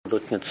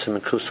looking at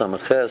Siman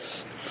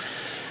Samach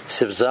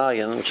Siv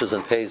Zayin, which is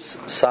in page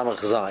Samach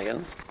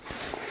Zayin.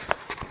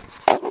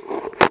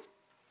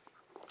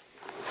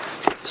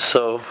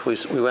 So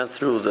we went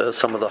through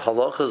some of the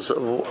halachas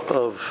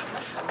of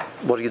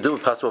what do you do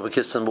with possible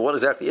Bakistan, but what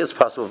exactly is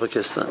possible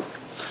Bakistan?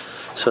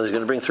 So he's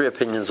going to bring three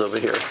opinions over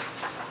here.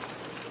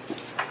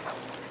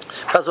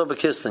 Possible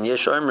Bakistan,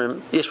 Yesh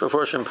Omrim, Yesh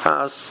Beforshim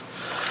Pas,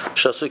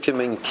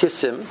 Shasukim in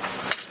Kisim.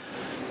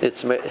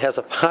 It has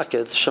a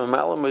pocket,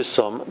 Shemalam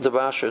Musum, the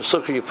Basher.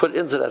 So you put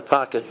into that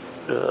pocket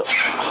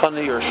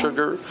honey or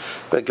sugar,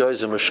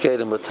 Begoyzim or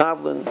Shkedim with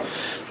Tavlin,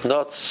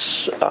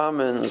 nuts,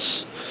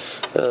 almonds,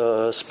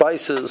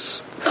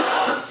 spices,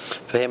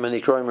 and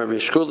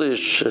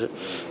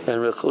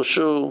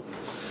Rechushu.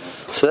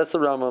 So that's the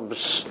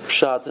Rambam's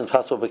shot in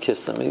possible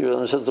Bakistan. He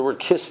says the word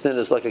kistin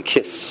is like a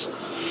kiss.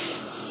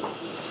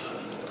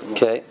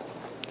 Okay,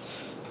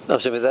 no,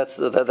 that's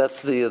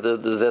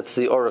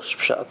the Oruch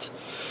shot.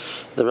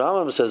 The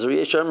Rambam says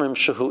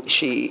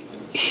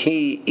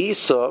he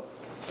Isa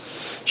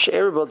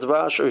she'eribot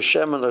dvash or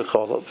shemen or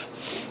cholov.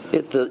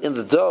 In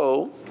the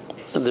dough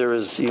there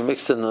is, you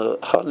mix in the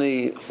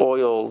honey,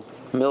 oil,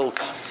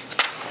 milk.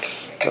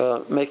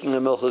 Making a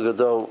milk like a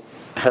dough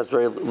it's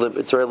very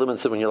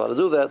limited when you're allowed to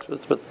do that,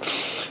 but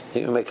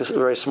you can make a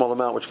very small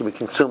amount which can be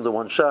consumed in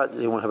one shot.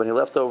 You won't have any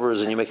leftovers,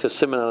 and you make a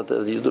Siman out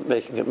of it. You're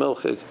making it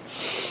milk. I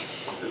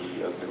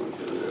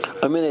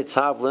mean a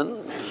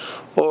tavlin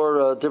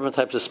or different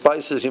types of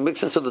spices. You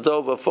mix into the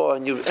dough before,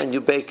 and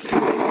you bake it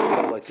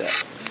like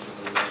that.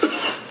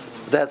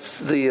 That's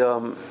the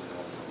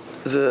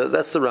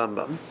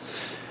Rambam.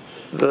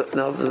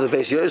 Now the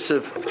Beis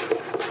Yosef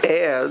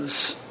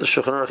adds, the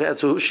Shulchan Aruch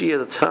adds,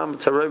 the tam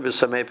tarovis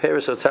samei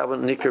peres or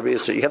tavan nikar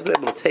b'yisur. You have to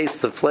be able to taste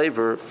the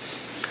flavor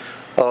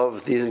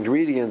of the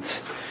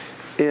ingredients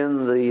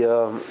in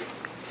the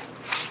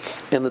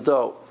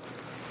dough.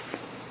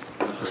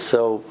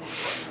 So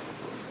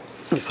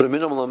you put a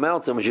minimal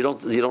amount in, which you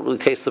don't really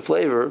taste the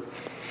flavor,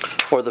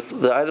 or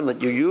the item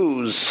that you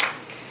use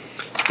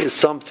is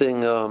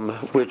something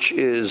which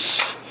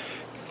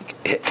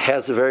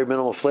has a very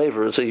minimal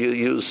flavor. So you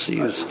use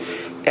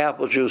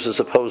apple juice as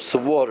opposed to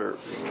water.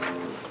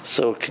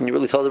 So can you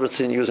really tell the difference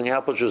in using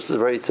apple juice?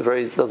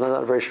 It's not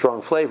a very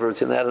strong flavor.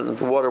 It's in that and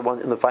the water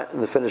one in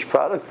the finished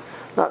product,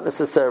 not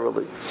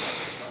necessarily.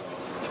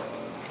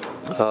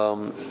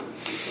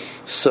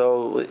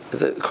 So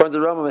according to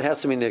the Rambam, it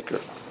has to be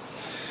nicker.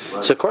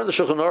 So according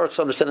to Shulchan Aruch's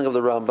understanding of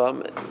the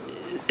Rambam,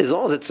 as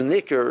long as it's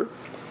nicker,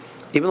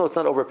 even though it's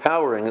not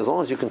overpowering, as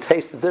long as you can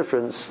taste the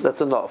difference,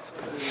 that's enough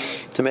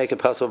to make it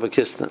possible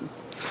Bakistan.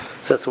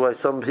 So that's why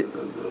some people,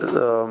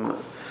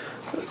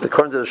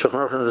 according to the Shulchan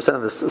Aruch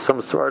understand this,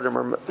 some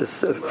Sfaradim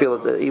feel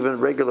that even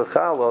regular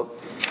challah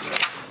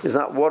is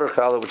not water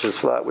challah, which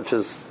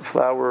is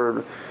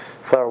flour,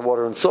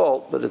 water, and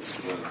salt, but it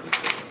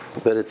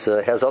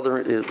has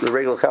other. The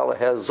regular challah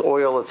has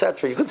oil,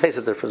 etc. You can taste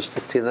the difference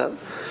between that.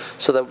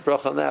 So that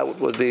bracha on that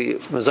would be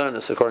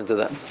mazonis according to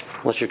that,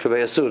 unless you're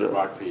kaveh suda. To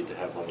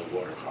have on the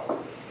water challah.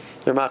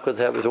 They're makbid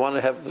to have. If you want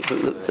to have,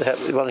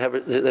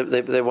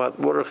 they want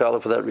water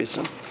challah for that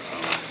reason.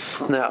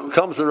 Now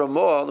comes the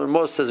Ramah. The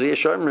Ramah says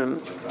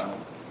v'yeshomrim.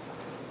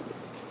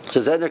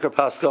 Says that nicker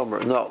pas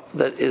gomer. No,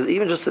 that is,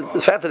 even just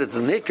the fact that it's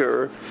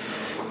nicker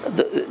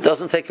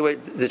doesn't take away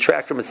the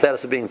detract from its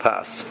status of being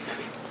pas.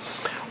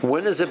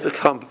 When does it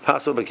become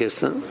possible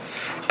bakistan?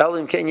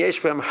 Elim ken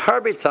yesh b'hem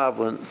harbi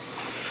tavlin.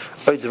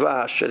 It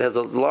has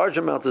a large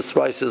amount of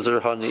spices or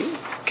honey.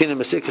 Kina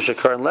masika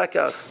shakar and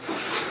lekach.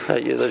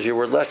 There's your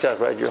word lekach,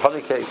 right? Your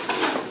honey cake.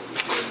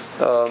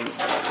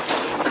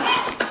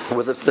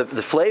 With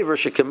the flavor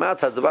shekamat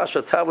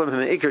hadavasha tablim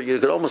himikir. You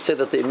could almost say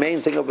that the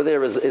main thing over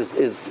there is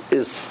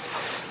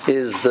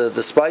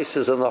the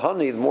spices and the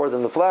honey more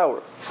than the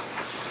flour.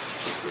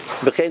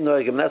 That's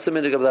the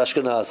minig of the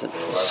Ashkenazim.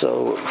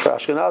 So for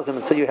Ashkenazim,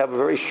 until you have a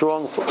very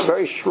strong,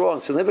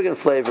 significant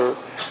flavor.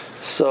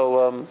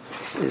 So,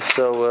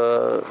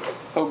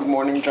 good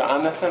morning,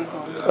 Jonathan.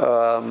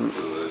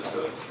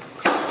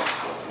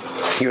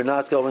 You're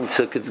not going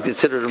to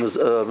consider them as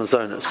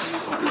mazonos.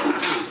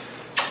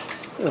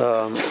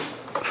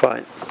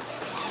 Fine.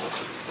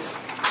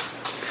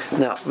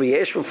 Now,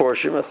 v'yesh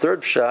b'forshim, a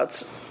third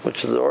pshat,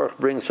 which the Aruch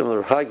brings from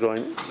the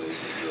Hagoin,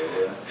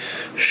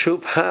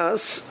 shup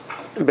has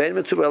ben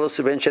metuvelos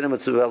or ben shenem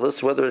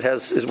metuvelos, whether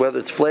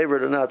it's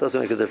flavored or not doesn't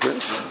make a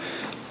difference.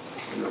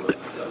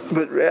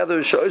 But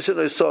rather, so the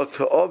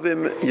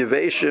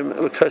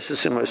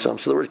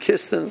word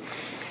kistin,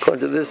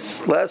 according to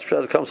this last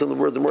shot, it comes from the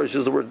word. The more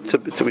uses the word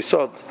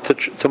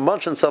to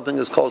munch on something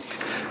is called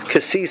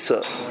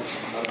kasisa.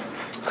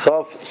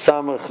 Chaf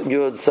samach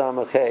yud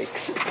samach hey,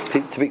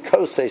 to be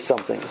kosei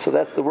something. So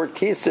that's the word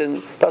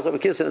kisin. Possible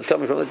kisin is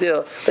coming from the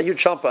idea that you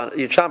chomp on it,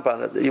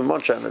 you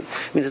munch on it.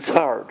 It means it's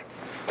hard.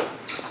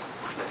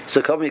 So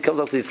it comes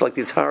up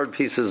these hard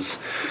pieces,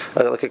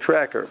 like a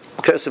cracker.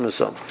 Kesim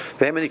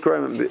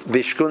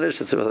bishkunish,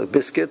 it's like a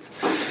biscuit.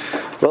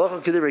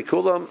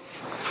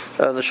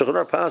 And the Shulchan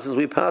Aruch passes,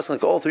 we pass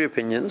like all three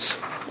opinions.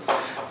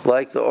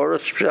 like the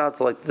Orach Pshat,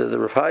 like the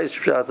Revised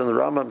Pshat, and the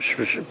Rambam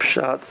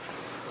Pshat.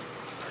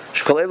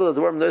 So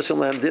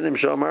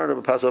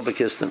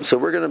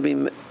we're going to be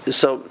now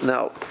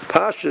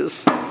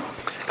Pashas,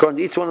 according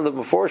to each one of the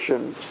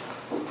Meforshim,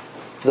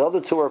 the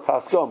other two are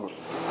Pas Gomer.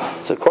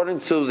 So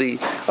according to the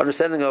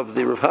understanding of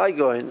the Rav Hai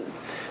Goin,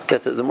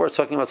 that the more it's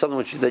talking about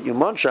something that you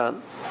munch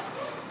on,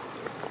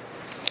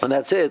 and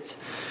that's it.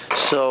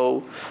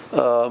 So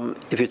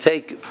if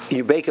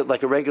you bake it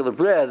like a regular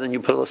bread, and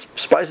you put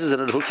spices in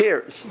it, who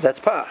cares? That's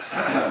Pas.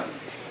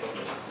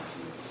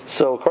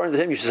 So according to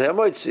him, you should say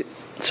Hamoitzi.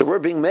 So we're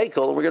being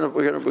makel. We're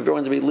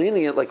going to be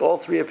lenient, like all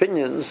three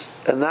opinions,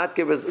 and not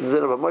give it the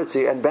din of a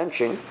moitzi and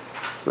benching.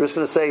 We're just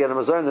going to say in a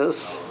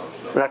mazonis,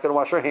 we're not going to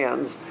wash our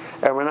hands,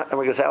 and we're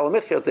going to say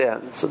alamichya at the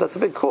end. So that's a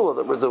big kula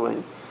that we're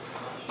doing.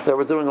 That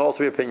we're doing all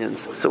three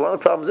opinions. So one of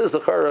the problems is the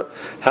chara.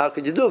 How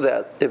could you do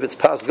that? If it's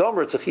pas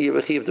gomer, it's a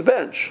chiyuv to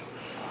bench.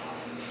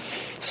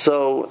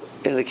 So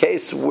in the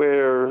case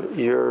where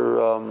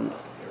you're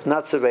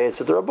not survey, it's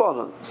a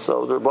derabbanan.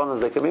 So derabbanan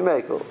they can be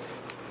makel.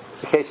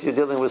 In the case you're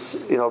dealing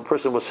with, a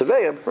person was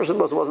surveyor, a person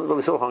wasn't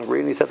really so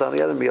hungry, and he sat down, he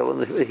had a meal,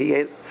 and he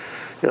ate,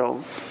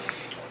 1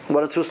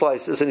 or 2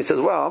 slices, and he says,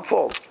 "Wow, I'm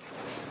full."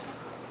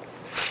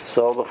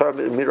 So the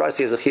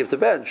midrash is a chiyuv to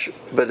bench,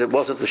 but it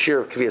wasn't the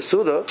shear of kviyas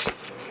suda.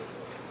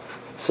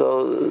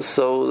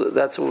 So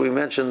that's what we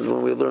mentioned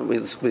when we learned on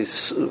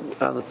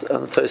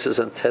the Tosas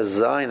and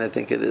Tezayin, I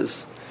think it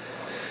is.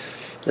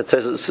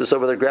 So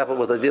where they grapple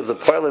with the idea of the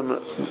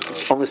Parlim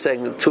only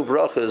saying 2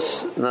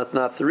 brachos,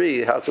 not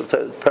 3. How could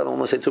Parlim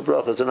only say 2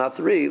 brachos and not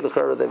 3?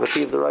 They've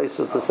achieved the right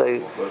to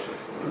say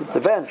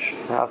the bench.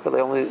 How could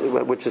they only,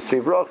 which is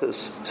 3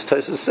 brachos? So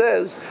Tosas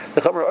says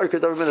the Chamer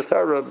Orkid Davar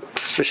Minatara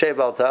B'Shei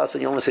Baltas,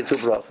 and you only say 2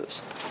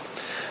 brachos.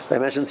 I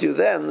mentioned to you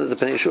then that the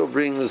Pnei Yeshua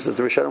brings that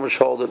the Rishonim which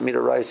hold that Mida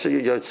Raisa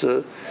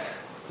Yotze.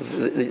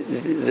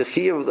 The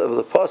key of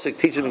the pasuk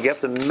teaches you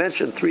have to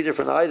mention 3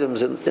 different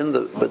items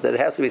but that it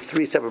has to be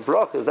 3 separate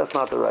brachas. That's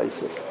not the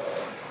raisa.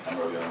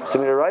 So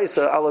Mida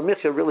Raisa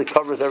alamichya really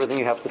covers everything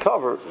you have to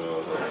cover.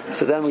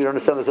 So then we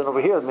understand this over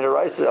here. Mida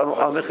Raisa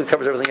alamichya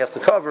covers everything you have to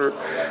cover.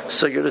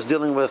 So you're just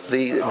dealing with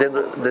the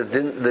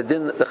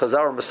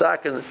chazar and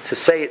masakin to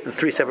say it in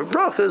 3 separate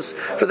brachas.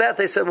 For that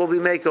they said we'll be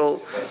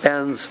makel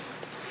and.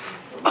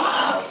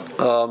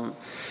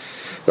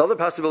 The other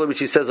possibility, which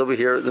he says over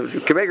here, the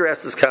Kemeger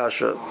asked this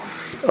kasha,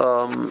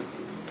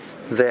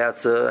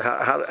 that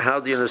how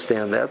do you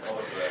understand that?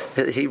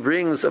 He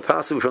brings a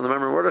passage from the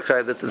Memra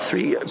Mordechai that the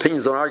 3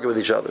 opinions don't argue with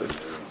each other.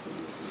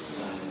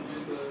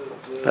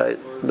 Right?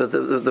 But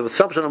the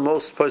assumption of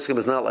most poskim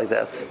is not like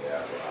that.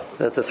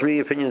 That the 3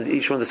 opinions,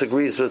 each one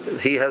disagrees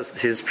with. He has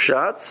his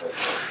pshat,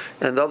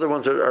 and the other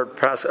ones are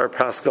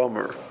pas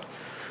gomer.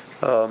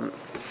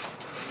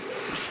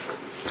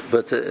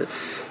 But the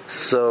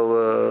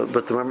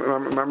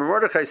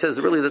Mordechai says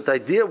really that the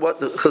idea what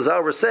the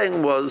Chazal were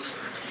saying was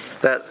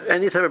that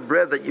any type of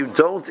bread that you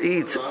don't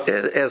eat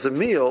as a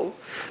meal,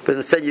 but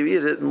instead you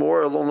eat it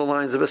more along the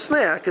lines of a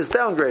snack, is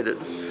downgraded.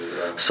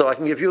 So I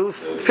can give you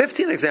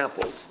 15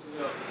 examples.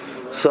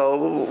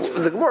 So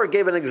the Gemara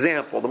gave an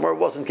example. The Gemara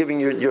wasn't giving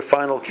you your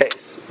final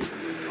case.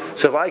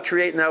 So if I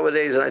create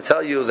nowadays and I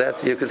tell you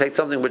that you can take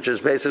something which is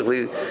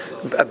basically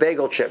a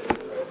bagel chip.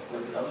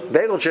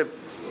 Bagel chip,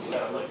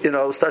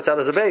 starts out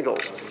as a bagel.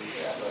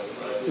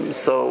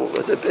 So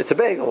it's a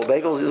bagel.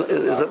 Bagel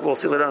is we'll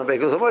see later on.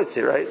 Bagel is a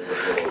moitzi, right?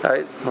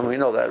 Well, we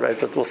know that, right?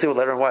 But we'll see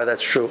later on why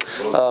that's true,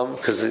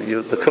 because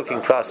the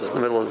cooking process in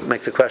the middle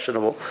makes it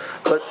questionable.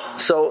 But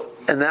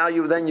and now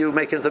you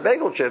make it into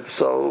bagel chip.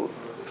 So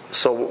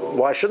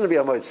why shouldn't it be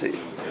a moitzi?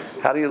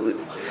 How do you?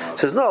 He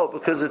says no,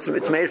 because it's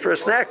made for a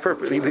snack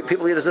purpose.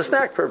 People eat it as a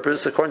snack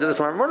purpose, according to this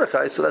Mar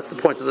Mordechai. So that's the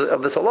point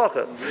of this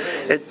halacha.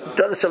 It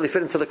doesn't necessarily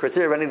fit into the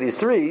criteria of any of these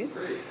 3,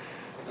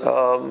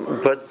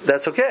 but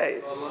that's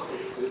okay.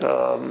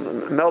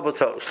 Melba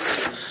toast,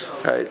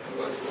 right?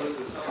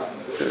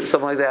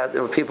 Something like that.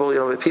 People,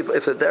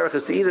 if the derech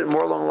is to eat it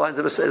more along the lines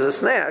of as a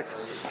snack,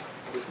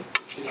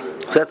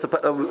 so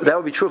that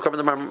would be true according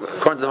to the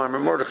Mar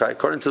Mordechai.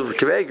 According to the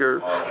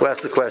Keveger, who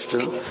asked the question,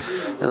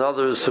 and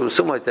others who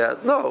assume like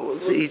that, no.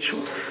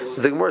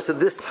 The Gemara said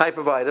this type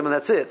of item, and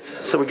that's it.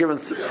 So we're given.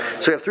 So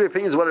we have 3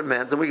 opinions of what it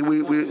meant, and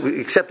we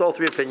accept all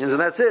 3 opinions, and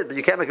that's it. But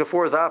you can't make a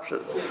 4th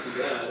option.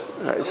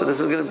 All right, so this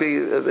is going to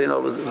be,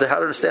 how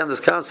to understand this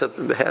concept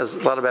has a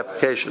lot of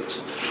applications.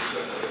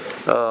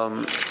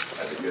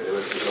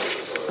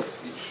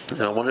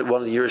 One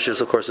of the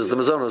issues, of course, is the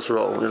mazonos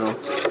role.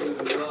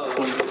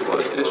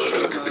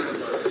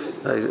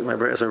 My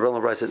brother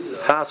writes it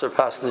pas or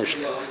pas nicht.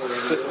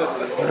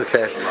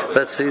 Okay,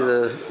 let's see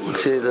the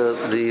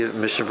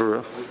Mishnah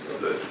Berurah.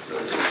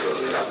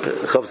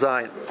 Chav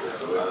Zayin.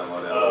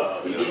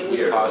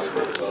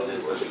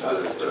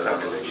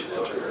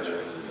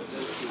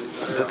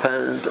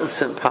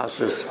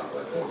 Pastors.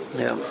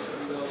 Yeah.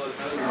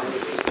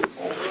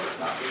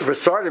 For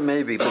starting,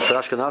 maybe, but for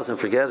Ashkenazim,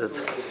 forget it.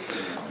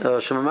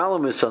 Shemamala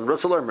Misan,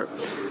 Russell Lermer.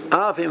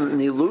 Avim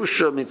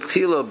Nilusha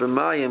Mitchila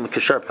B'Mayim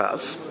Kishar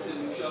Pas.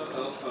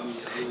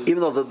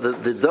 even though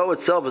the dough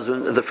itself is,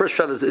 the first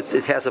shot is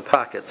it has a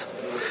pocket.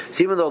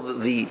 So even though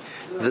the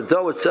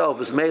dough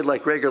itself is made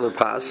like regular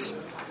pas,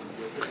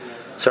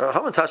 so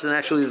Hamantashin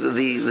actually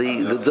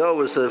the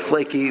dough is a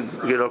flaky,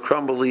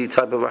 crumbly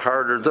type of a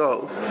harder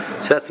dough.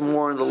 So that's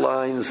more in the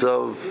lines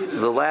of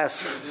the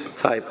last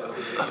type.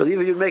 But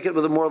even you'd make it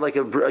with more like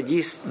a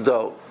yeast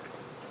dough.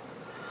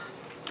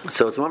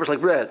 So it's almost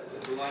like bread.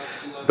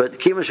 But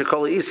Kima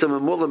Shakoli Isam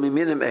and Mula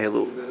Miminim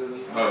Elu.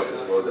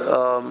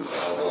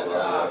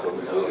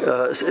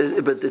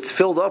 But it's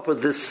filled up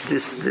with this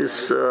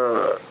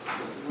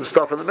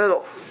stuff in the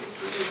middle.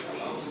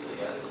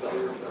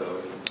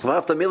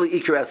 So really,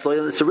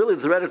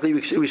 theoretically,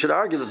 we should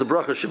argue that the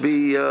bracha should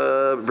be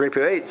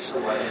Breper 8s,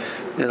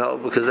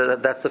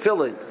 because that's the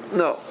filling.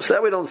 No, so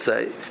that we don't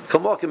say. The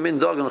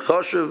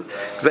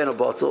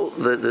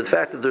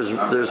fact that there's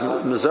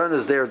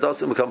mezarnas there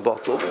doesn't become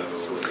bottle.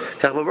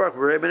 So then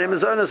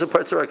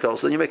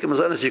you make a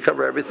mezarnas, you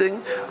cover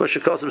everything.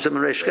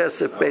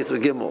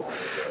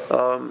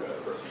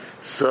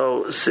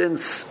 So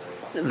since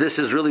this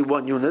is really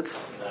one unit,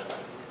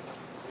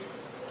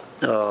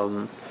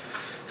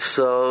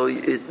 so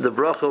the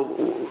bracha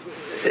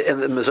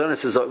and the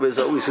mezarnas is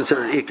always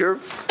considered ikr.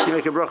 You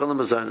make a bracha on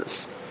the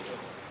mezarnas.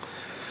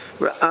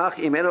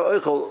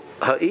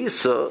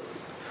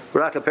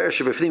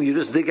 You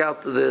just dig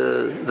out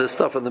the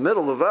stuff in the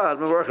middle of that.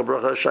 You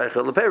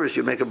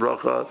make a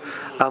bracha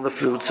on the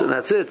fruits, and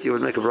that's it. You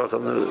would make a bracha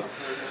on the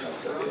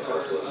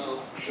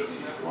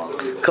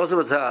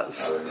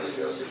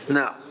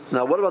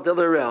Now, what about the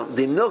other way around?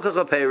 The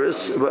nilkach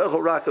Paris,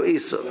 raka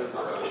isa.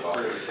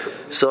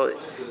 So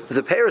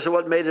the Paris are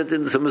what made it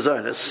into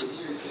mezarnas,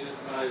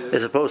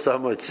 as opposed to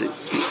hamotzi.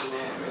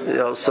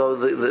 So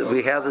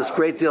we have this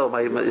great deal.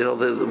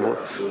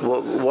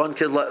 One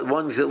kid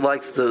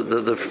likes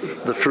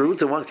the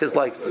fruit, and one kid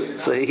likes.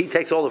 So he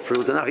takes all the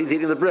fruit, and now he's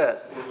eating the bread,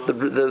 the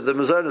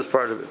mezarnas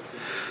part of it.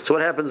 So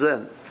what happens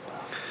then?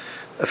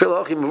 I feel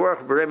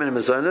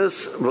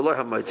mezarnas v'lo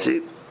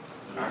hamotzi.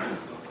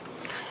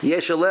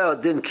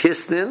 Yeshalel din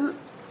kisnin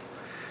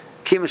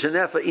kim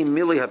shenefa im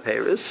mili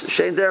haperis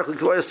shein derech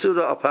l'kvoya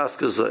suda al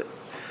paskazoi.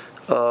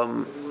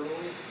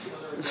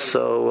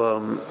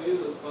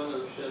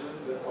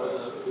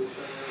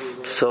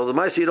 So the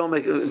Maisi don't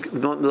make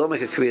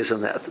a kviyas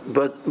on that.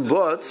 But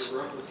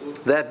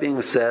that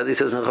being said, he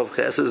says in Chav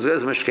Ches, it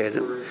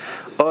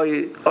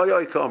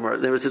komer. In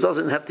other words, you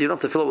don't have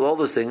to fill it with all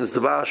those things. The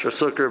bash or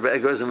sukkar,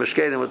 be'egoz and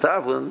mishketim with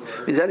tavlin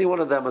means any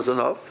one of them is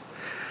enough.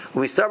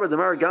 When we start with the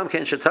Mar Gam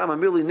Ken Shatam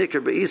Amili Nikr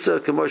Beisa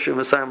Kamosha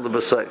Masayim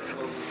Seif.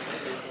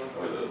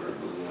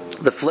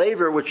 The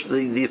flavor, which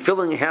the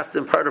filling has to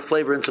impart a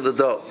flavor into the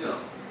dough.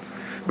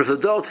 But if the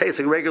dough tastes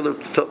like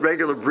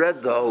regular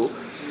bread dough,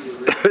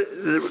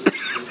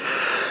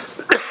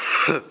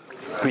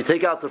 when you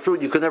take out the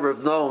fruit, you could never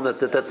have known that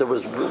there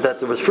was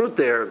fruit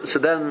there. So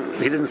then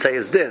he didn't say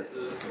his din.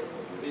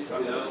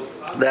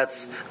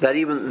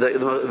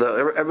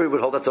 Everybody would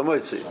hold that's a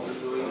moitzi.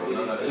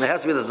 It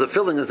has to be that the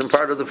filling is in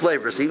part of the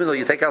flavor. So even though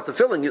you take out the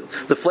filling,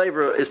 the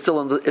flavor is still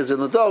in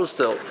the dough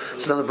still.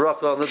 So then the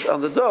bracha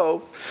on the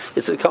dough,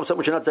 it becomes something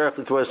which you're not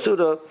directly to a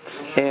suda,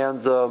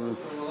 and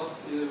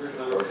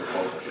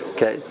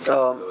okay.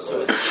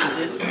 So is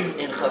it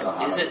in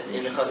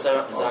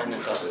Chasar Zayin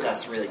and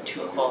Chas really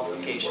two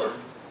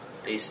qualifications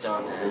based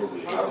on that?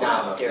 It's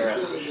not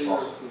derech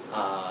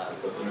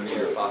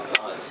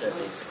to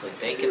basically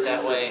bake it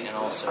that way, and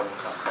also in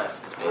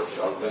Chas it's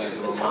basically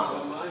the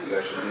tam.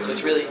 So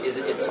it's really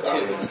it's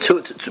two.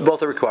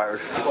 Both are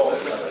required.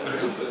 Both.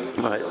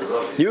 Right.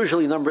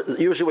 Usually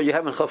what you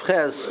have in Chav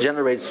Ches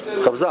generates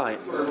Chav Zayin.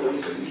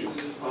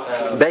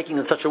 Baking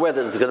in such a way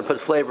that it's going to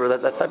put flavor,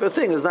 that type of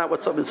thing is not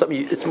what something.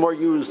 It's more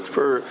used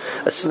for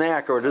a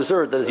snack or a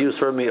dessert than is used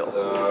for a meal.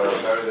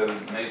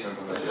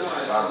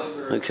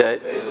 Okay,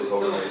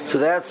 so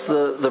that's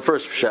the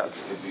first pshat.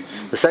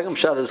 The second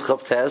pshat is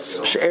Chav Tes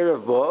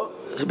she'erev bo.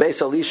 Based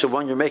alisha,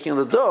 when you're making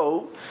the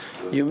dough,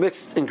 you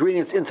mix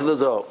ingredients into the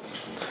dough.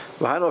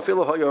 Even though the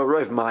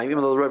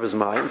roiv is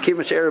mine, so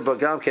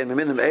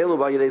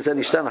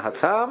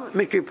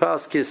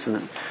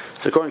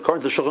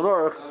according to Shulchan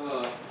Aruch,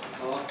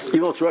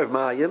 even though it's roiv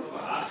mayim,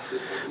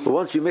 but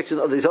once you mix in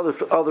these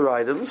other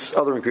items,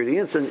 other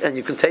ingredients, and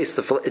you can taste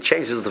it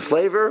changes the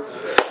flavor,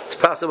 it's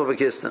possible of a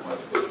kisnin.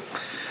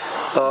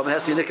 It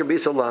has to be nikar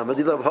bisa lama.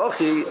 Dilav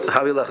hachi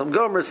havi lechem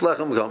gomer. It's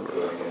lechem gomer.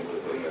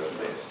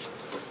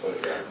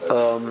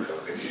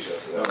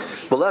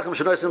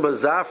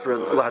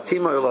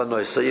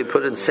 So you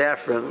put in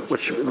saffron,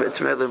 which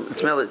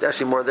it's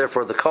actually more there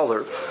for the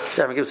color.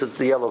 Saffron gives it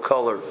the yellow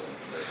color.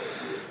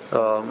 You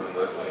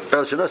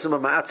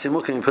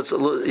put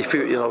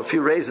a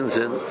few raisins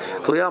in.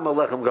 That's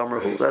lechem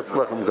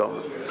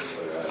gomer.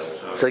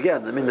 So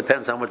again, it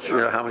depends how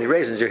many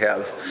raisins you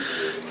have.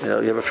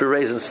 You have a few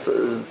raisins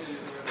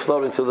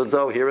floating through the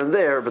dough here and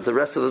there, but the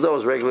rest of the dough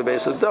is regular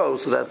basic dough.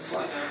 So that's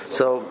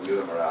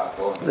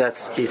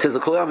he says the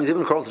kolam is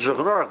even called to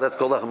Shulchan Aruch. That's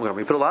called lechem gomer.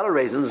 You put a lot of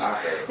raisins,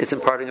 it's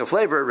imparting a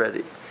flavor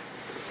already.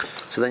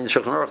 So then in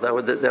Shulchan Aruch that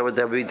would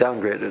be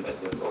downgraded.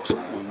 So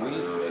when we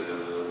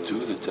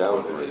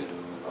downgrade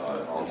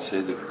and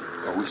say that,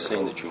 are we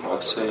saying that you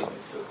must say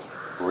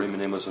Borei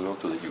Minei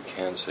Mazonot, or that you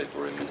can say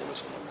Borei Minei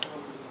Mazonot?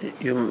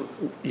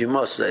 You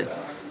must say.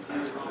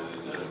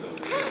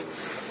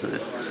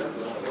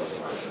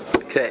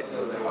 Okay.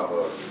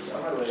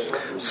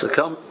 So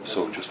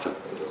just to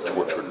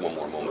torture it one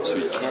more moment. So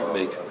you can't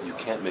make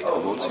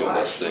hamotzi on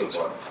these things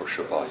for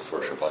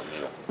Shabbat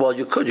meal. Well,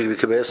 you could be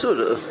Kaveh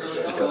Suda.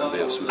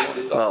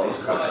 Well,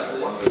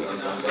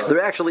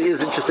 there actually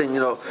is interesting,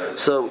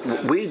 so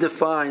we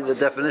define the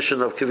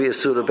definition of Kaveh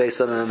Suda based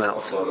on an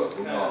amount.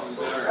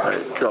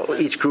 Right?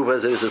 Each group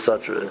has a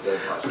such.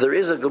 There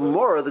is a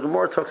Gemara. The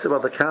Gemara talks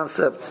about the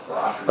concept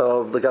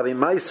of the Gabi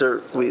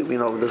Meiser.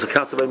 There's a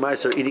concept of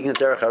Meiser eating in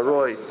Derech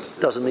Haroy.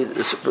 Doesn't need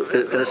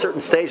in a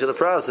certain stage of the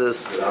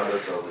process.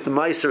 The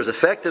Meiser is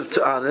effective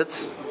on it,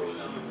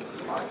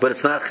 but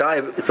it's not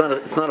chayiv. It's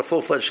not a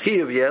full-fledged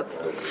chiyuv yet.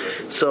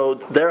 So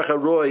derech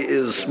haroy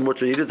is more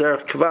to eat it.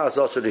 Derech kavah is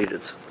also to eat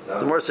it.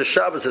 The more says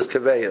Shabbos is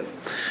kaveya.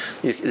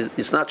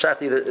 It's not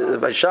shachti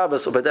by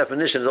Shabbos, or by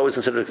definition, it's always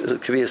considered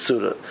kaveya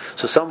suda.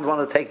 So some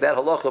want to take that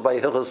halacha by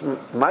hilchos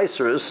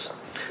meiserus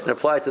and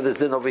apply it to this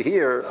din over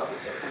here,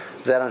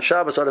 that on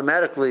Shabbos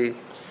automatically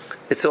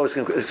it's always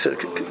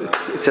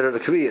considered a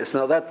kaviyas.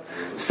 Now that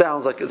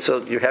sounds like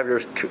so you have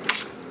your.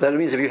 That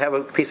means if you have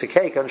a piece of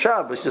cake on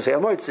Shabbos, you just say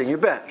 "Amoitzi" in your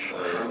bench.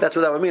 That's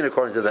what that would mean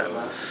according to them.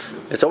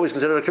 It's always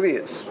considered a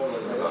kaviyas.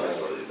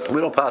 We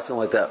don't pass them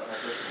like that.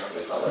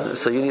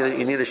 So you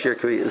need a share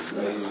kaviyas.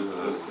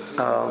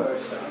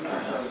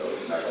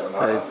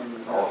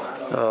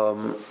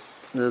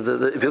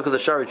 If you look at the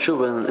Shari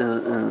Tshuva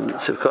in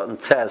Sivkot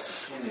and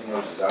Tess,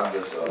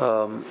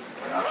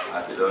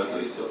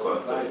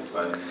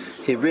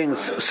 he brings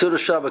Suda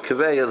Shabbat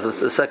Kaveya,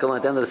 the second line,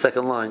 at the end of the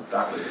second line.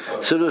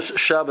 Suda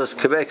Shabbat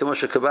Kaveya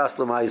Moshe Kabas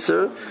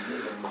L'Maiser.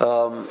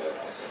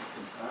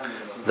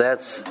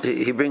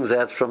 He brings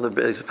that from the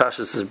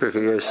Pashas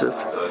Birka Yosef,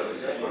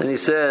 and he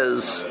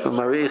says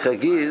Marie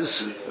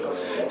Chagiz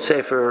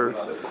Sefer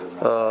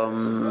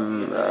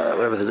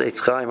whatever it is, Eitz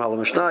Chaim Al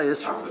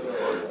Mishnayos.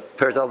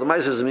 Perit Al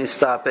Maiser means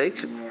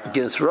stapek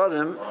against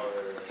Rodim.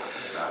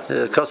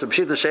 Because of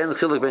Pshita Shein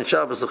Chiluk Ben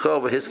Shabbos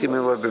L'Chol V'Hiskim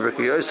Mimor B'Birka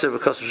Yosef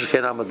because of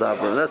Shekein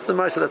Amadabra. That's the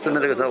Ma'aser. That's the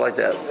minhag. It's not like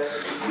that.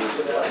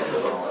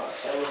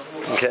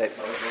 Okay.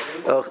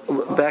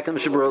 Back in the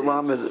Mishabur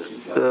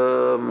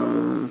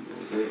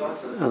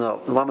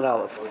Lamed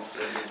Aleph.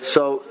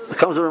 So it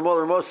comes to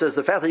Ramah says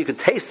the fact that you can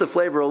taste the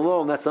flavor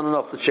alone, that's not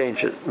enough to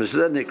change it.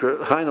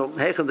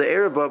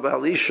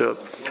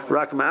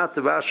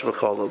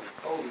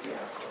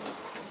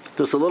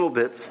 Just a little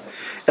bit.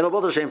 And the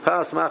fact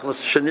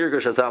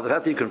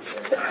that you can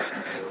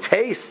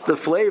taste the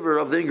flavor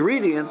of the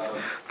ingredient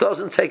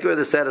doesn't take away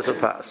the status of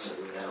pas.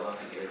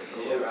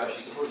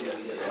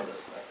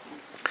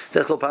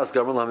 Even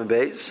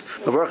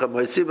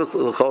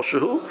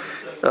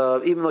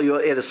though you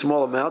add a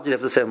small amount, you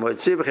have to say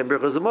moitzi,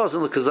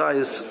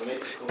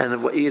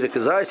 and what you eat a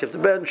kazayis, you have to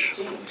bench,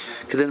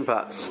 kedin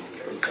pas.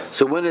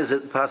 So when is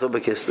it possible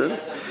bekistin?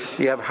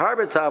 You have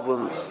harbe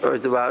tavlin or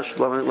devash,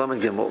 laman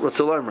gimel,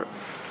 ratzalomer.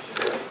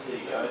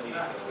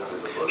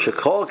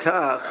 Shekol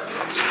kach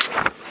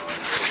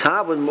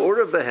tavlin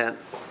order behen.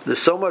 There's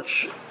so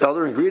much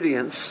other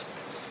ingredients.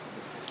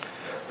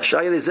 To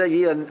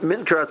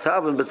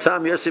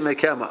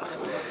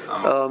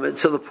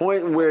the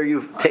point where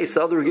you taste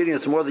the other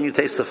ingredients more than you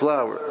taste the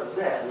flour.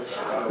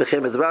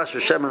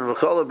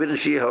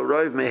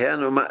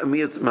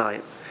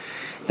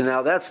 And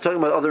now that's talking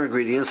about other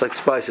ingredients like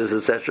spices,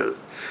 etc.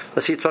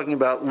 Let's see, talking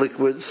about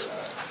liquids.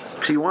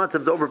 So you want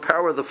them to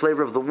overpower the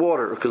flavor of the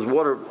water, because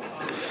water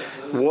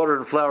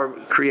and flour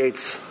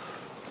creates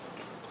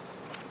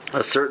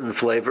a certain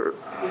flavor.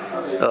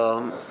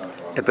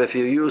 But if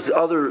you use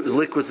other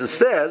liquids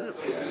instead,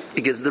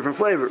 it gets a different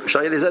flavor.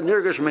 So they become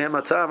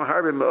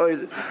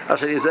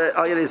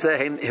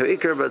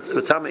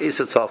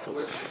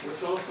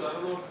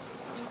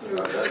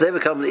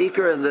the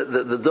ikar, and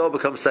the dough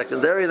becomes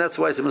secondary, and that's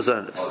why it's a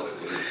mazonis.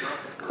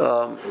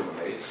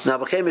 Now,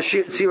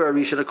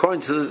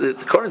 according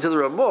to the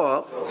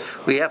Ramah,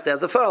 we have to have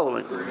the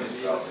following.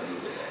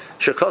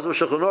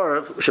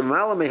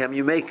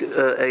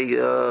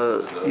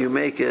 You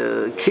make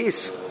a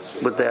kiss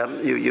with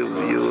them.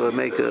 You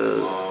make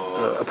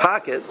a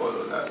pocket.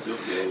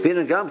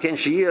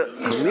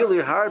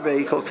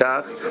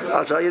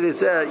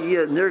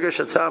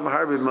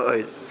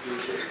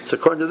 So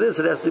according to this,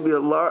 it has to be a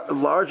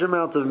large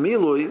amount of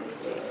milui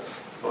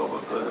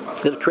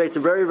that creates a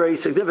very, very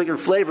significant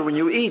flavor. When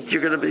you eat,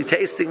 you're going to be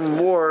tasting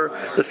more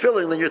the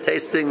filling than you're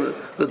tasting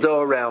the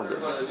dough around it.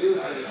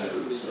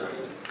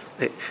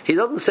 He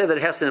doesn't say that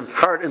it has to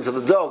impart into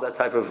the dough that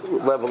type of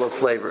level of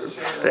flavor. It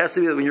has to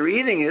be that when you're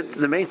eating it,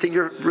 the main thing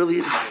you're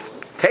really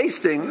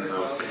tasting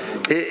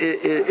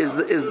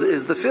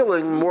is the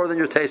filling more than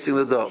you're tasting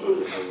the dough.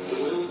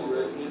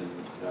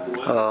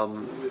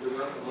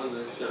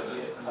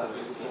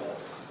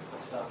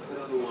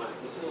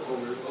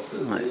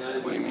 What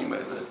do you mean by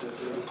that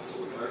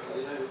difference?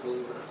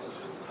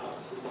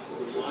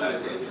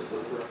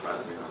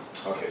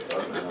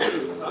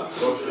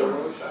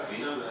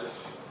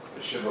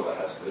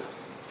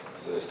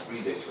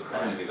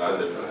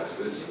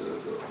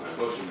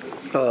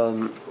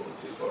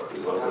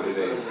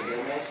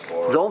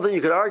 The only thing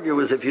you could argue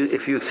is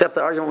if you accept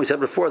the argument we said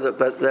before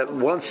that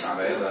once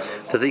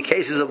that the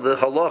cases of the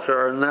halacha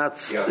are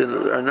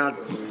not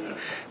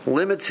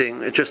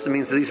limiting, it just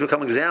means that these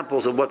become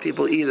examples of what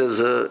people eat as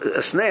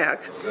a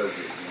snack.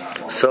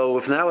 So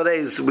if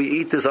nowadays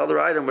we eat this other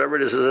item, whatever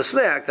it is, as a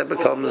snack, that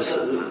becomes,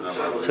 so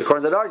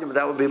according to that argument,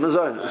 that would be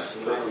mazonos.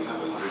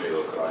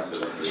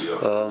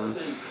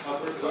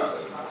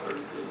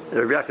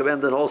 Rabbi Yaakov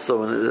Enden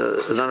also,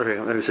 another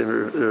Rabbi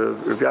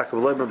Yaakov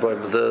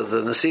Leimerboim,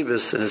 the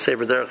Nesivus in his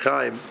Sefer Derech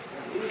Chaim,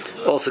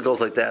 also goes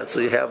like that. So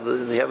you have a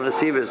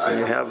Nesivus and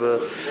you have a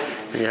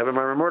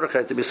Maram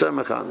Mordechai to be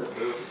Semech on.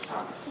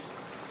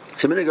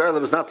 So Minig Arla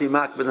was not to be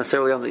makbid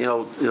necessarily on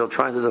the,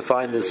 trying to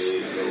define this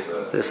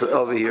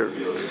over here.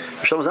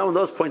 Shlomo Zalman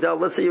does point out.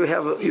 Let's say you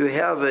have a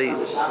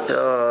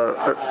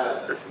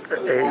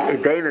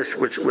Danish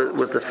which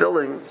with the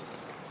filling.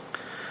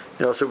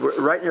 So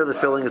right near the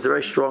filling is a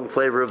very strong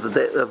flavor of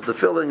the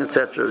filling,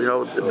 etc.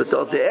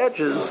 But the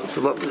edges,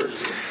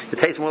 it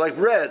tastes more like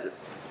bread.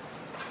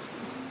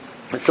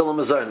 It's still a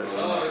mazonos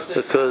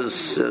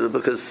because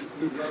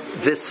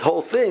this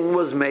whole thing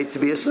was made to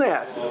be a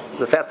snack.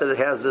 The fact that it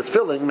has this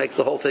filling makes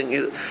the whole thing.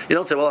 You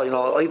don't say, well,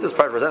 I'll eat this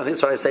part for something.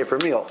 That's what I say for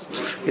a meal.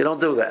 You don't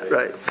do that,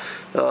 right?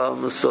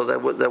 So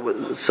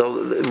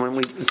when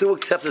we do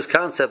accept this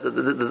concept that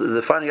the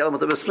defining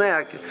element of a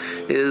snack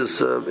is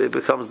it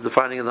becomes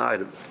defining an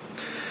item.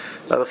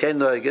 So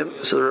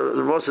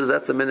the Rambam says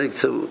that's the meaning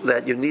to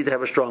that you need to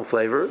have a strong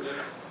flavor.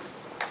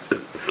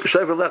 We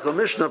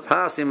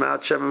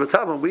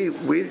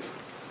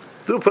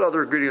do put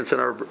other ingredients in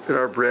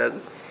our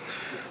bread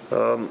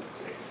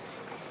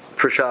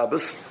for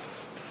Shabbos.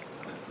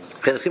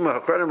 And that's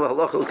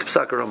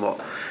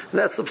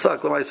the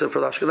psak l'maisa for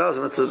the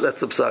Ashkenazim. That's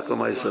the psak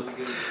l'maisa.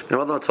 My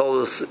mother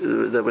told us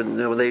that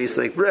when they used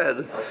to make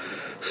bread,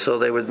 so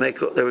they would make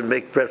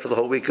bread for the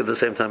whole week at the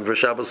same time for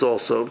Shabbos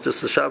also.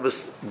 Just the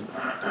Shabbos,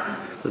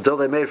 the dough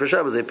they made for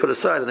Shabbos, they put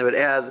aside and they would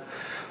add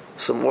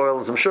some oil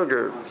and some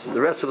sugar.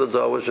 The rest of the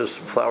dough was just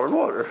flour and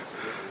water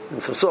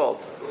and some salt.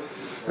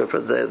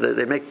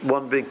 They make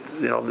one big,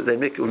 they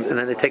make, and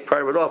then they take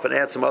part of it off and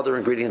add some other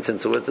ingredients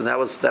into it, and that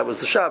was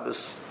the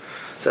Shabbos.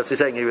 So that's what he's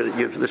saying. The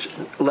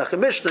Lechem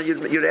Mishnah,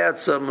 you'd add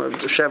some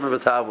shem and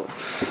v'tavul.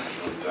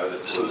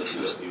 So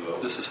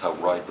this is how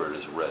rye bread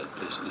is read.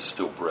 Is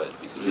still bread,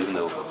 because even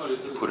though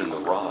you put in the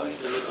rye,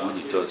 it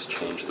really does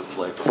change the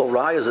flavor. Well,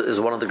 rye is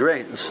one of the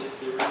grains,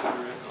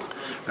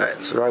 right?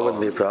 So rye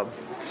wouldn't be a problem.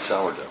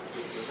 Sourdough.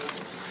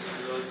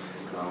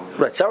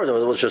 Right,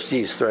 sourdough was just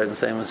yeast, right? The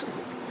same as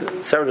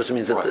sourdough just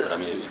means that.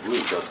 Right, it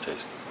really does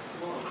taste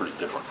pretty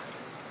different.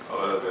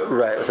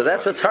 Right, so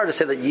that's what's hard to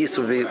say that yeast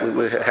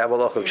would have a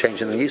lot of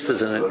change, and the yeast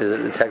is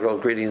an integral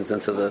ingredient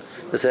into the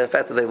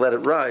fact that they let it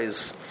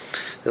rise,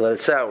 they let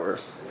it sour.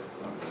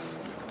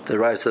 They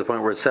rise to the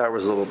point where it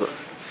sours a little bit.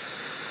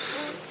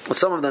 Well,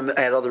 some of them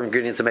add other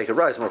ingredients to make it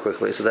rise more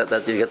quickly, so that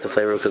you get the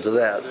flavor because of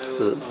that.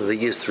 The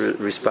yeast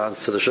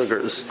responds to the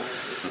sugars.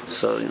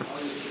 So,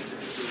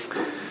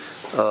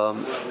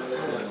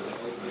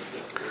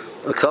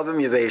 Kavim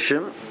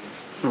Yaveshim,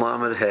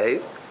 Muhammad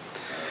Hay.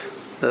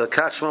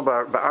 Kachma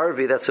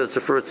Ba'arvi, that's what it's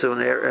referred to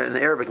in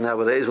Arabic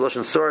nowadays.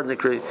 Lashon Sor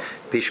Nikri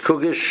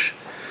Bishkugish,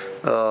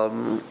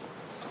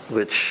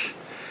 which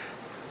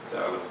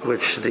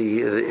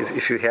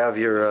if you have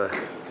your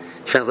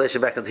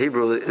translation back into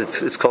Hebrew,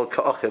 it's called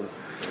Ka'achim,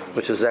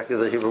 which is exactly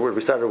the Hebrew word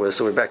we started with.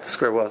 So we're back to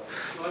square one.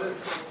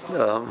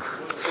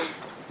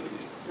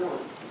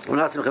 You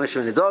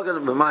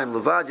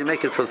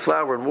make it for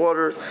flour and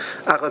water.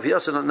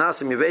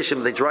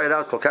 They dry it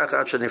out.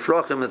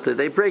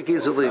 They break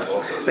easily.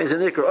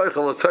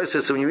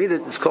 So when you eat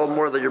it, it's called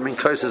more that you're being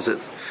kaises it.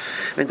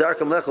 In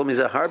general,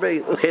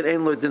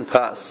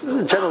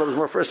 it was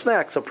more for a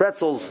snack. So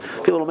pretzels,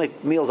 people don't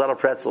make meals out of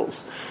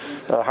pretzels,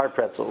 hard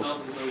pretzels.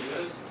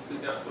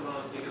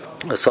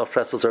 Soft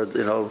pretzels are,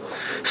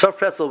 soft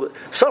pretzel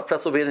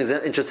would be an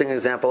interesting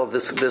example of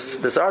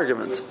this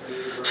argument.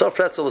 Soft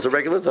pretzel is a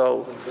regular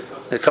dough.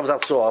 It comes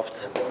out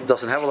soft. It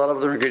doesn't have a lot of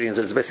other ingredients.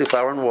 It's basically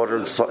flour and water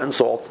and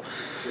salt.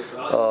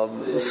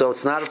 So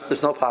it's not.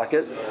 There's no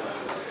pocket.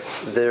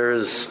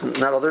 There's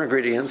not other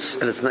ingredients,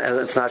 and it's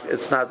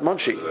not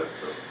munchy.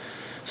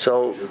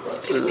 So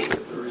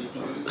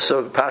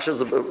Pasha is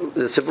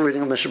the simple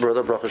reading of Mishnah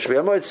Berurah, Brachos should be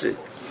a moitzi.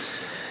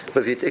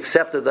 But if you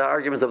accepted the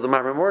argument of the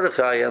Maram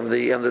Mordechai and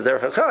the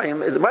Derech Chaim,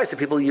 the Ma'aseh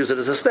people use it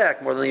as a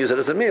snack more than they use it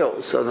as a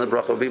meal. So then the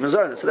bracha would be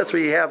mazonos. So that's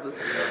where you have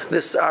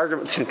this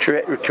argument.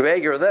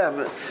 Kreger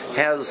them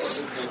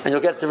has, and you'll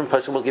get different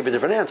person will give you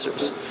different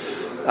answers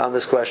on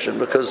this question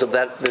because of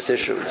this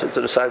issue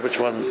to decide which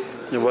one.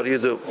 What do you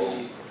do?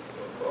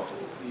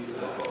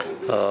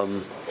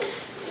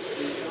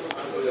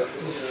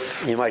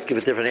 You might give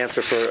a different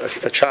answer for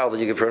a child than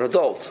you give for an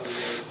adult.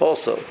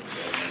 Also,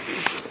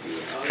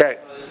 okay.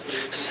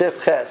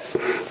 Seif Ches.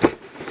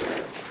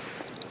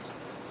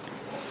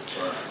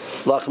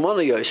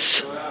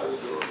 Lachmoniyos.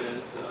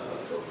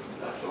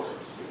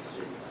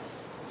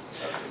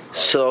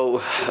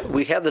 So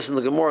we have this in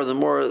the Gemara. The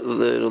more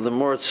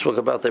it spoke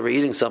about they were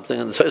eating something,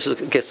 and the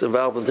Tosfos gets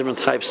involved in different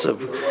types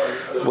of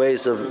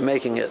ways of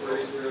making it.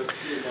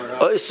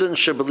 Oisin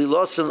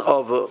shebelilosin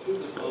of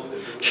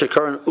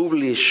shekaran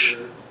ublish,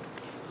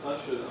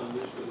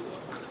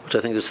 which I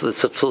think is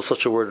still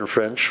such a word in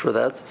French for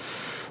that.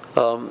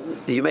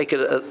 You make it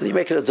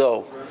a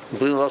dough.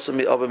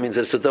 Belilosin of it means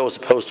it's a dough as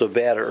opposed to a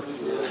batter.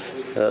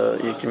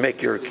 You can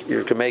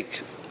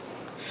make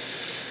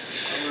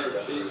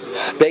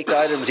baked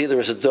items either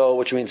as a dough,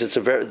 which means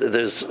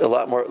there's a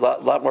lot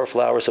more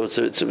flour, so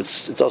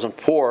it doesn't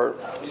pour.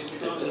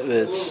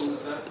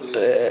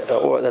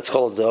 Or that's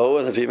called a dough,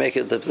 and if you make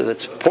it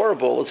that's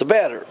pourable, it's a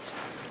batter.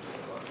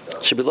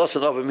 Should be lost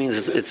enough. It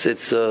means it's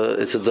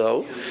a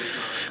dough.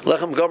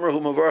 Lechem gomer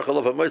hu mavarach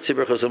alav hamoitzi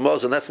berachos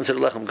hamaz, and that's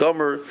considered lechem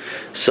gomer.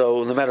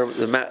 So no matter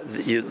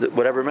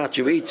whatever amount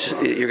you eat,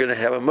 you're going to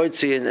have a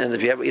moitzi, and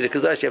if you eat a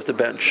kazais, you have to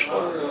bench.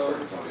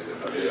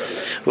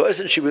 Well,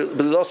 isn't she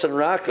lost in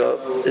raka?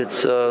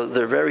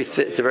 They're very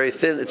thin. It's a very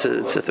thin. It's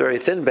a very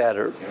thin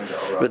batter.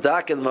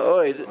 Medak and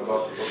ma'oid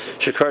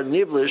shekar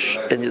niblish,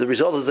 and the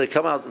result is they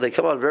come out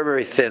very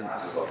very thin.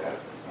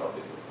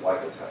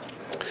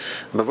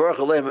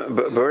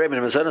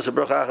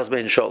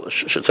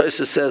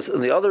 Shetosis says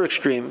in the other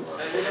extreme,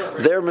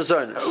 they're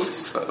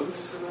mazonos.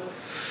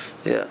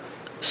 Yeah.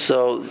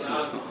 So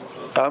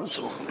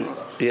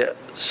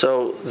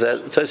that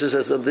Tosis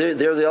says that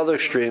they're the other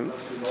extreme,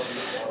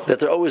 that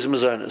they're always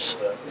mazonos.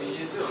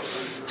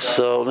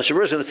 So the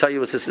Shabbat is going to tell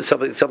you it's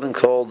something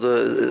called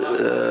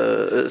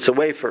it's a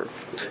wafer.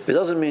 It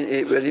doesn't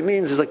mean what it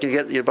means is like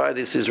you buy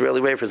these Israeli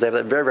wafers. They have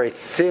that very very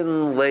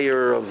thin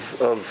layer of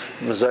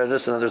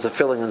mazonos, and then there's a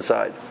filling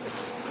inside.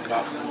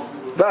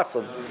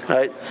 Vaflim,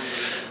 right?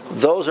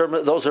 Those are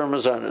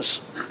mazonos.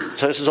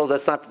 So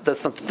that's not.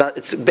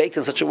 It's baked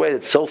in such a way that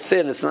it's so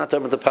thin it's not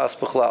done with the pas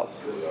b'chlal.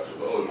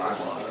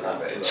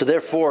 So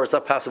therefore, it's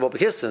not possible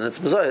bekistin. It's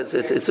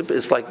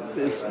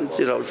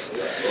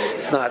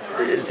not.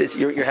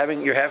 You're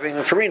having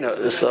a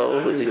farina,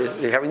 so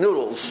you're having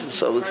noodles.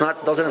 So it's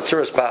not doesn't have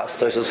surus pas.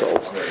 Tosis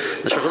holds.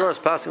 The Shulchan Aruch is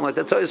passing like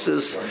that.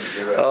 Tosis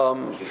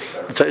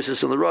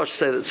and the Rosh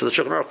say that. So the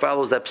Shulchan Aruch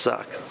follows that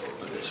psak.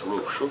 It's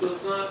real sugar.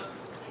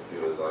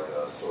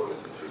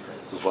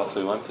 The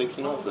vaflim I'm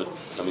thinking of, that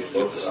you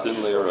get this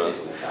thin layer of...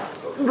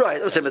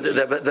 Right, I'm saying, but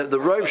the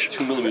Rosh...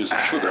 2 millimeters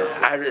of sugar.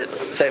 I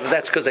say, but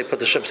that's because they put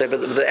the sugar,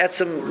 but the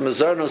etzim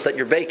mazarnos that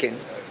you're baking...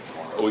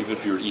 Or even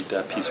if you were to eat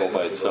that piece all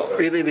by itself.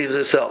 Even by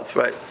itself,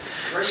 right.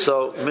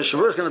 So,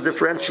 Mishnah is going to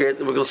differentiate,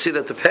 we're going to see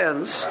that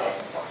depends...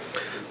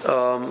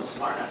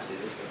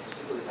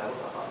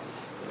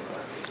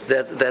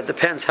 that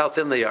depends how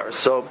thin they are.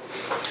 So...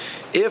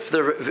 If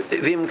the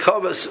vim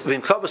kabas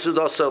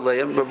udasa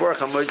leim bevorach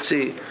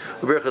hamoitzi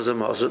uberchas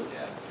hamazon.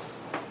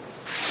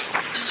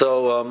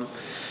 So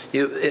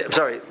I'm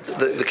sorry.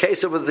 The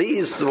case of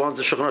these, the ones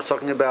the Shulchan Aruch is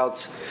talking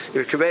about, if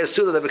you're kaveh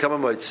suda, they become a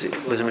moitzi.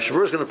 But the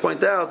Mishnah is going to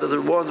point out that the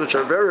ones which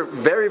are very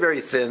very very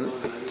thin,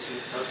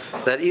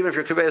 that even if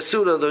you're kaveh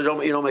suda, you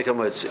don't make a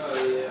moitzi.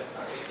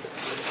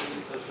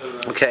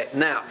 Okay,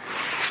 now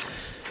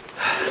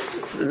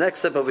the next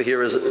step over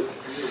here is.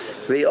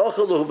 The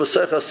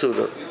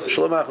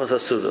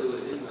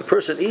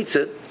person eats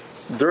it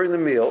during the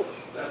meal,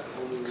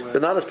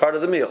 but not as part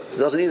of the meal. He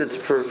doesn't eat it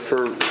for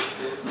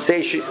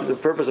the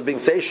purpose of being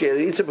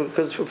satiated. He eats it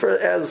because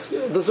as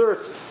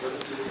dessert,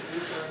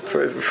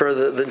 for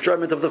the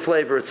enjoyment of the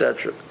flavor,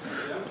 etc.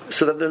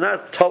 So that they're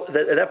not at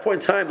that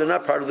point in time they're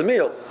not part of the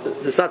meal.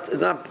 They're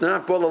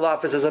not bola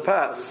lafis as a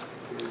pas.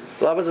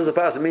 Lafis as a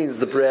pas means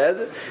the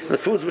bread and the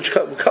foods which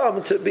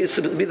come to be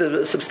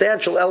the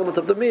substantial element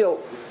of the meal.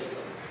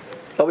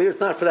 Over here, it's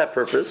not for that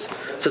purpose,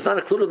 so it's not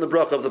included in the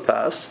bracha of the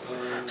pas.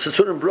 So it's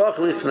in bracha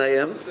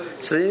lifneim.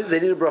 So they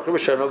need a bracha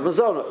rishon of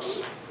mazonos.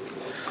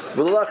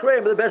 But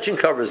the benching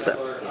covers them.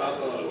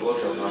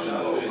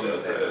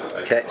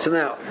 Okay, so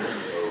now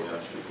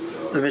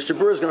the Mr.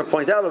 Burr is going to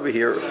point out over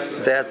here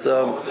that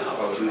the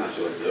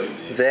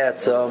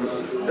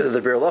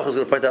Be'er Halacha is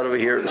going to point out over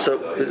here. So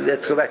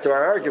let's go back to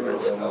our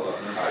arguments.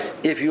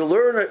 If you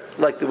learn it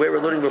like the way we're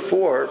learning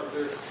before.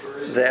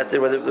 That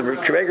whether the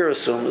Kreger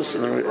assumes,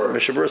 and the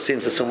Mishabur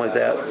seems to assume like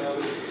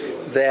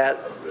that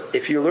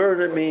if you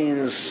learn it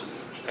means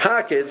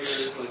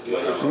pockets,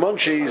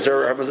 munchies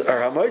or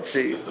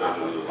hamoitzi,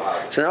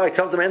 so now I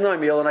come to my end of my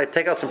meal and I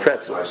take out some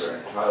pretzels.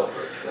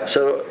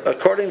 So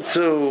according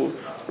to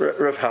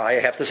Rav Hai,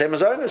 I have to say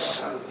mazonos.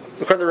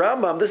 According to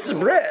Rambam, this is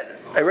bread.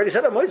 I already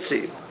said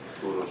hamoitzi.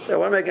 I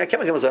can't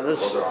make a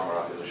mazonos.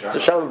 It's a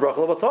shalom bracha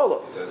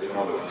levatolo.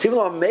 So even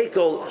though I'm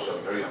makel,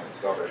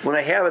 when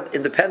I have it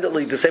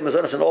independently, the same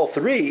mazonos in all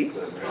three,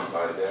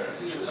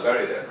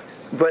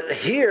 but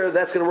here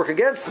that's going to work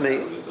against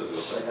me.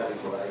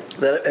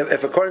 That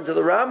if according to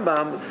the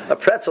Rambam, a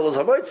pretzel is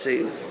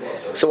hamoitzi,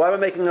 so why am I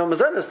making a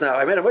mazonos now?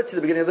 I made a hamoitzi at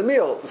the beginning of the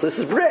meal. So this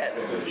is bread.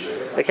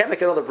 I can't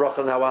make another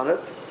bracha now on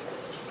it.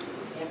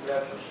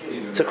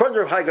 So according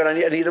to Rav Hai, I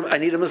need a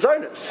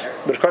mezainis.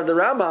 But according to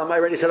Rambam, I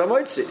already said a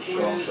moitzi.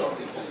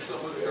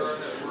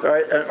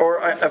 Right?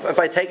 Or if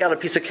I take out a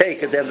piece of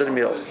cake at the end of the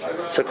meal.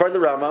 So according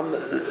to Rambam,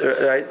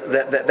 right,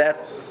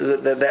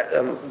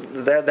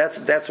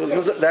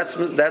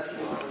 that's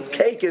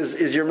cake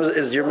is your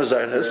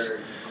mezainis.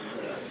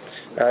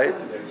 Right?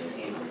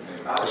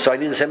 So I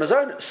need the same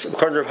mezainis.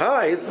 According to Rav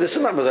Hai, this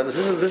is not mezainis.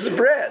 This is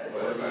bread.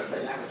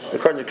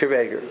 According to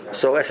Kiveger.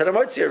 So I said I'm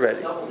moitzi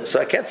already. So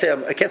I can't say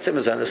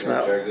mezainis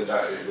now.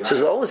 So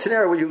the only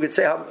scenario where you could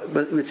say a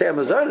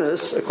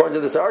mezainis, according to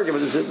this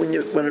argument, is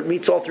when it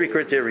meets all three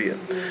criteria.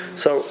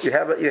 So you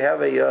have a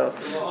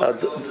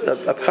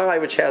pie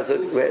which has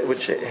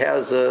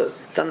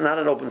not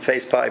an open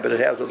face pie, but it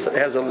has a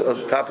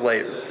top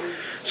layer.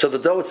 So the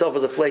dough itself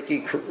is a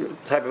flaky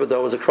type of a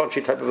dough, it's a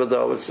crunchy type of a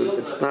dough. It's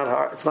not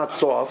hard, it's not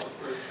soft.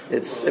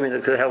 It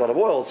could have a lot of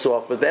oil, it's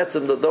soft, but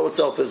the dough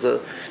itself is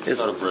not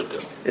a bread dough.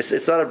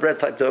 It's not a bread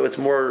type dough. It's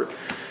more,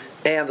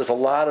 and there's a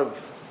lot of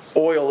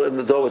oil in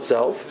the dough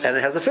itself, and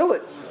it has a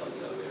filling.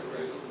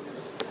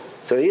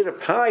 So you eat a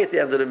pie at the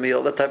end of the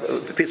meal, that type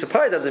of piece of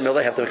pie at the end of the meal,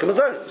 they have to make a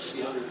mezainis.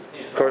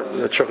 According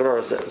to what Shulchan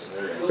Aruch says.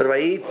 But if I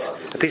eat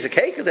a piece of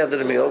cake at the end of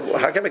the meal,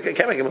 I can't make a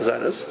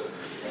mezainis.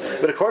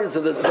 But according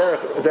to the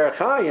Derech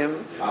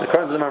Chaim,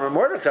 according to the Mamar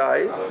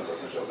Mordechai,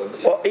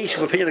 each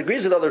opinion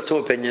agrees with the other two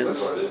opinions.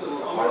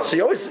 So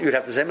you'd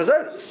have to say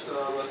mezainis.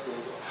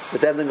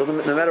 But then, no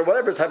matter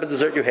whatever type of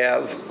dessert you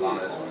have,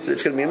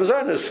 it's going to be a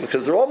mezainis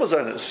because they're all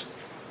mezainis.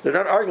 They're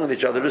not arguing with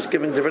each other; they're just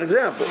giving different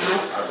examples.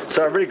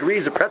 So everybody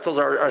agrees the pretzels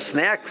are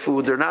snack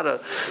food. They're not a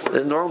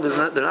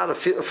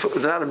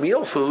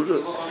meal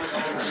food.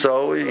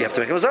 So you have to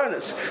make a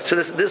mezainis. So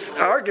this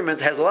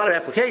argument has a lot of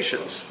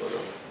applications.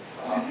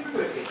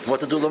 What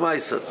to do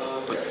l'maisa,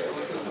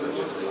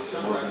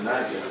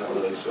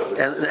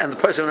 and the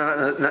person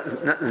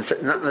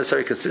not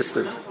necessarily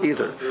consistent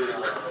either.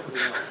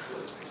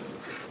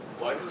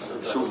 Why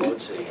doesn't someone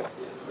say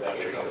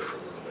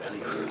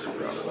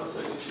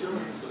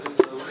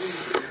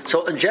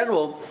So in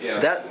general,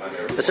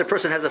 let's say a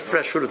person has a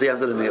fresh fruit at the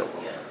end of the meal,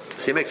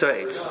 so he makes her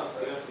eight.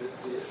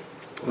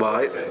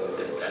 Why?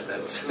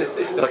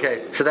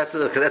 Okay, so that's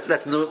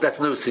new. That's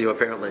news to you,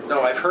 apparently.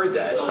 No, I've heard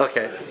that.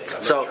 Okay, I'm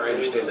not sure I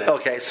understand that.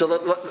 Okay, so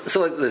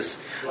like this,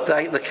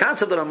 the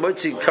concept that a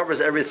moitzi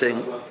covers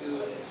everything.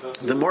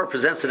 The more it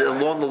presents it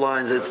along the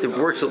lines, it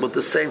works with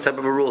the same type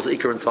of a rule as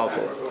Iker and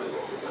Tafel.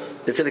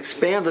 It's an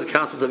expanded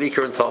concept of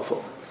Iker and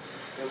Tafel.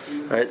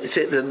 Right?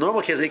 See, the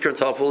normal case of Iker and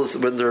Tafel is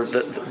when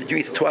you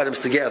eat the two items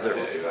together.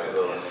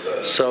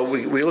 So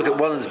we look at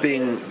one as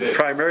being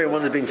primary and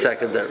one as being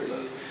secondary.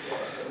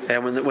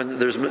 And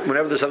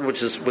whenever there's something which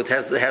has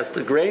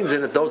the grains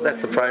in it,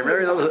 that's the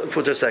primary, and other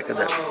foods are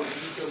secondary.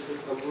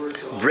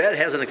 Bread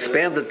has an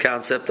expanded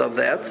concept of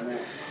that.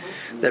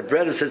 That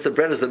bread is, since the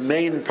bread is the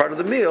main part of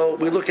the meal,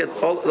 we look at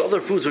all the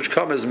other foods which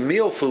come as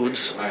meal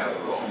foods,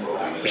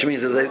 which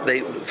means that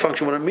they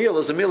function when a meal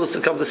is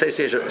to come to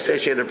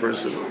satiated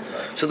person.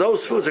 So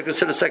those foods are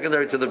considered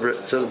secondary to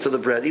the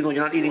bread, even though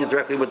you're not eating it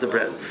directly with the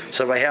bread.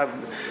 So if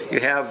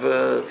you have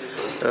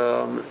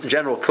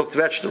general cooked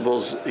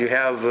vegetables, you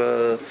have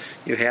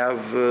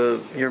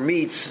your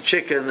meats,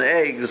 chicken,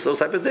 eggs, those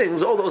type of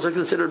things. All those are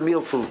considered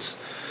meal foods.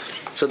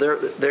 So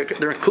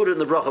they're included in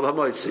the bracha of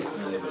hamoitzi.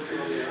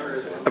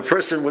 A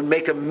person would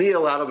make a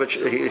meal out of it.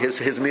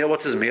 His meal.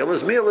 What's his meal?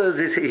 His meal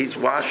is he's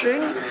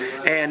washing,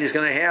 and he's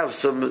going to have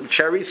some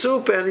cherry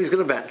soup, and he's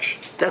going to bench.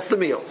 That's the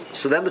meal.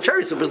 So then the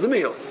cherry soup is the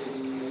meal.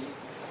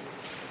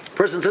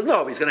 Person says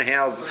no, he's going to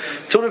have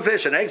tuna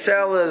fish, an egg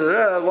salad,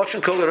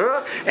 lachshan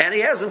kugel, and he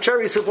has some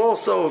cherry soup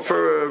also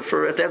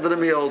for at the end of the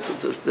meal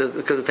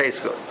because it tastes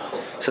good.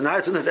 So now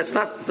that's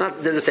not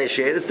there to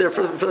satiate. It's there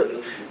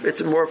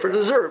it's more for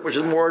dessert, which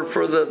is more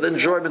for the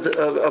enjoyment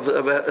of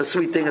a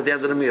sweet thing at the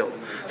end of the meal.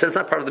 So it's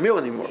not part of the meal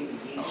anymore.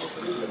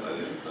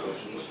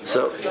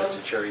 So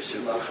the cherry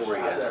soup before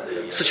he has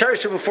the. So cherry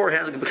soup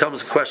beforehand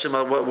becomes a question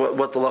about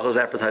what the law of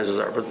appetizers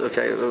are. But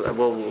okay,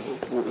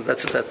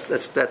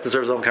 that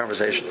deserves its own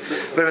conversation.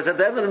 But if it's at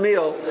the end of the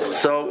meal,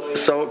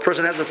 so a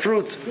person has a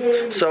fruit.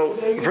 So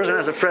a person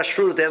has a fresh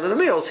fruit at the end of the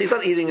meal. So he's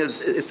not eating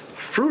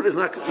fruit is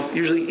not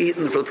usually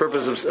eaten for the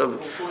purpose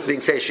of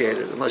being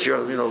satiated, unless you're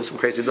on some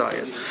crazy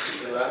diet.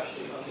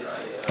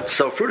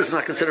 So fruit is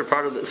not considered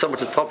part of so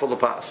much as tafel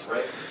lepas.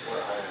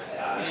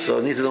 So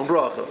it needs its own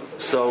bracha.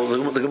 So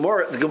the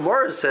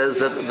Gemara says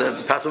that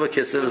the pas of a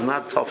kisser is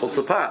not tafel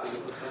to pas,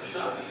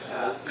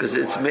 because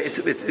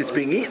it's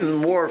being eaten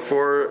more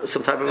for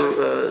some type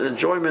of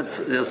enjoyment.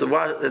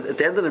 At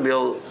the end of the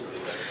meal,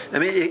 I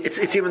mean,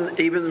 it's even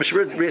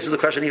Mishra raises the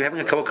question: are you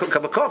having a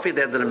cup of coffee at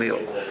the end of the meal?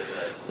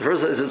 The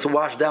first is it's to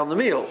wash down the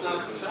meal.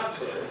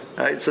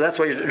 Right? So that's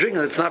why you're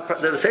drinking it. It's not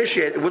that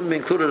satiate. It wouldn't be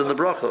included in the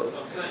bracha.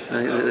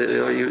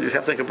 You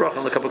have to make a bracha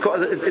on the cup of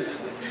coffee. It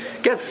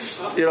gets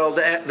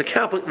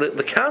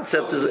the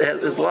concept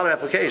has a lot of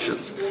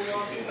applications.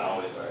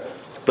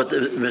 But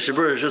the Mishnah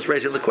Berurah is just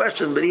raising the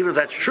question. But even if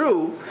that's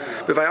true,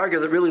 if I argue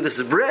that really this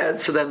is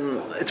bread, so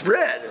then it's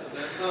bread.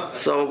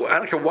 So I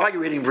don't care why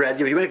you're eating bread.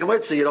 If you make a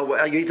moitzi,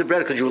 you eat the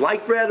bread because you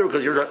like bread or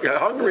because you're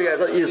hungry.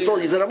 You still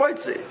use it a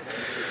moitzi.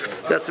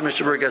 That's the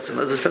Mishnah Berurah gets.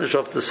 Let's just finish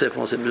off the Seif and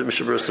we'll see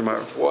Mishnah Berurah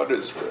tomorrow. What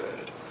is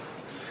bread?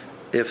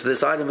 If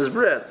this item is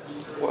bread.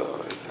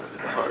 Well, it's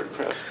hard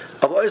pressed.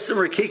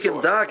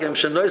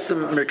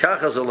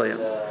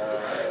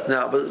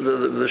 Now, but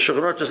the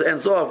Shulchan Aruch just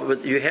ends off.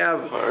 But you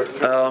have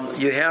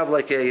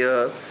like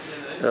a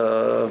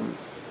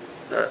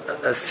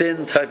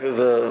thin type of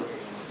a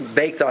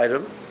baked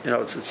item.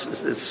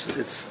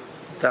 It's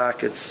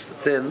dark, it's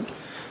thin,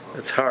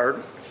 it's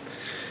hard.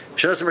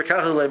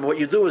 What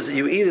you do is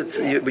you eat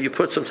it, but you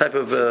put some type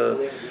of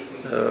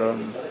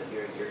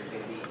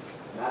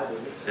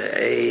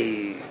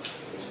a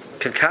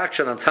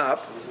concoction on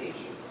top.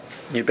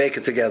 You bake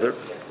it together.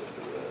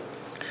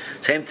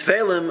 Same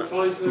tefillim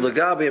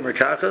legabi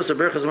merkachas or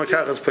berachos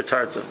merkachas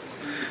petarta.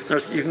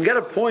 You can get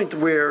a point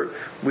where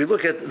we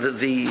look at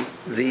the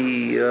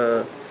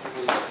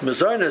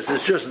mezainis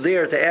is just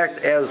there to act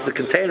as the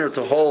container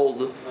to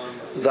hold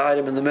the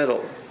item in the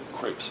middle.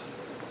 Grapes.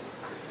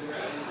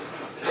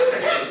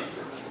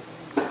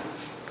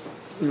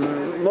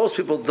 Most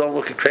people don't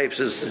look at crepes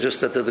as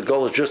just that the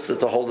goal is just to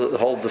hold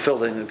the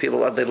filling.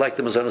 People they like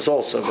the mazonas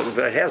also, but if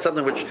I have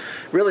something which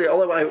really,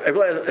 although I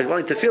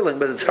like the filling,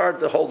 but it's hard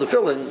to hold the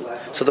filling,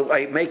 so that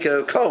I make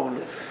a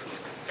cone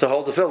to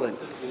hold the filling.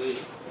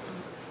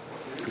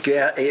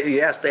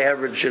 You ask the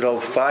average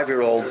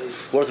 5-year-old,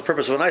 what is the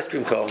purpose of an ice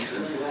cream cone?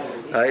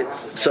 Right?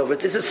 So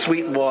if it's a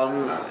sweet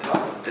one,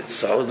 it's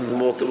so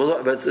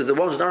multiple. But the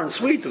ones that aren't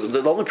sweet,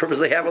 the only purpose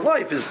they have in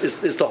life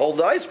is to hold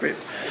the ice cream.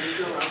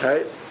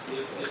 Right?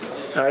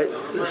 All right,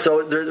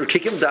 so they're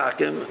kikim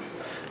dakim.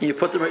 You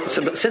put them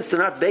since they're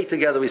not baked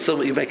together.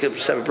 You make a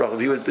separate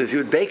bracha. If you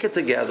would bake it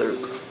together,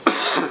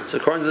 so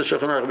according to the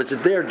Shulchan Aruch, it's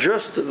there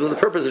just the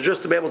purpose is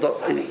just to be able to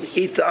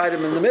eat the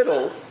item in the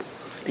middle,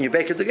 and you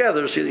bake it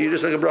together. So you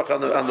just make a bracha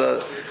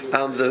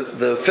on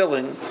the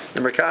filling,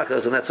 the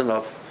merkachas, and that's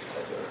enough.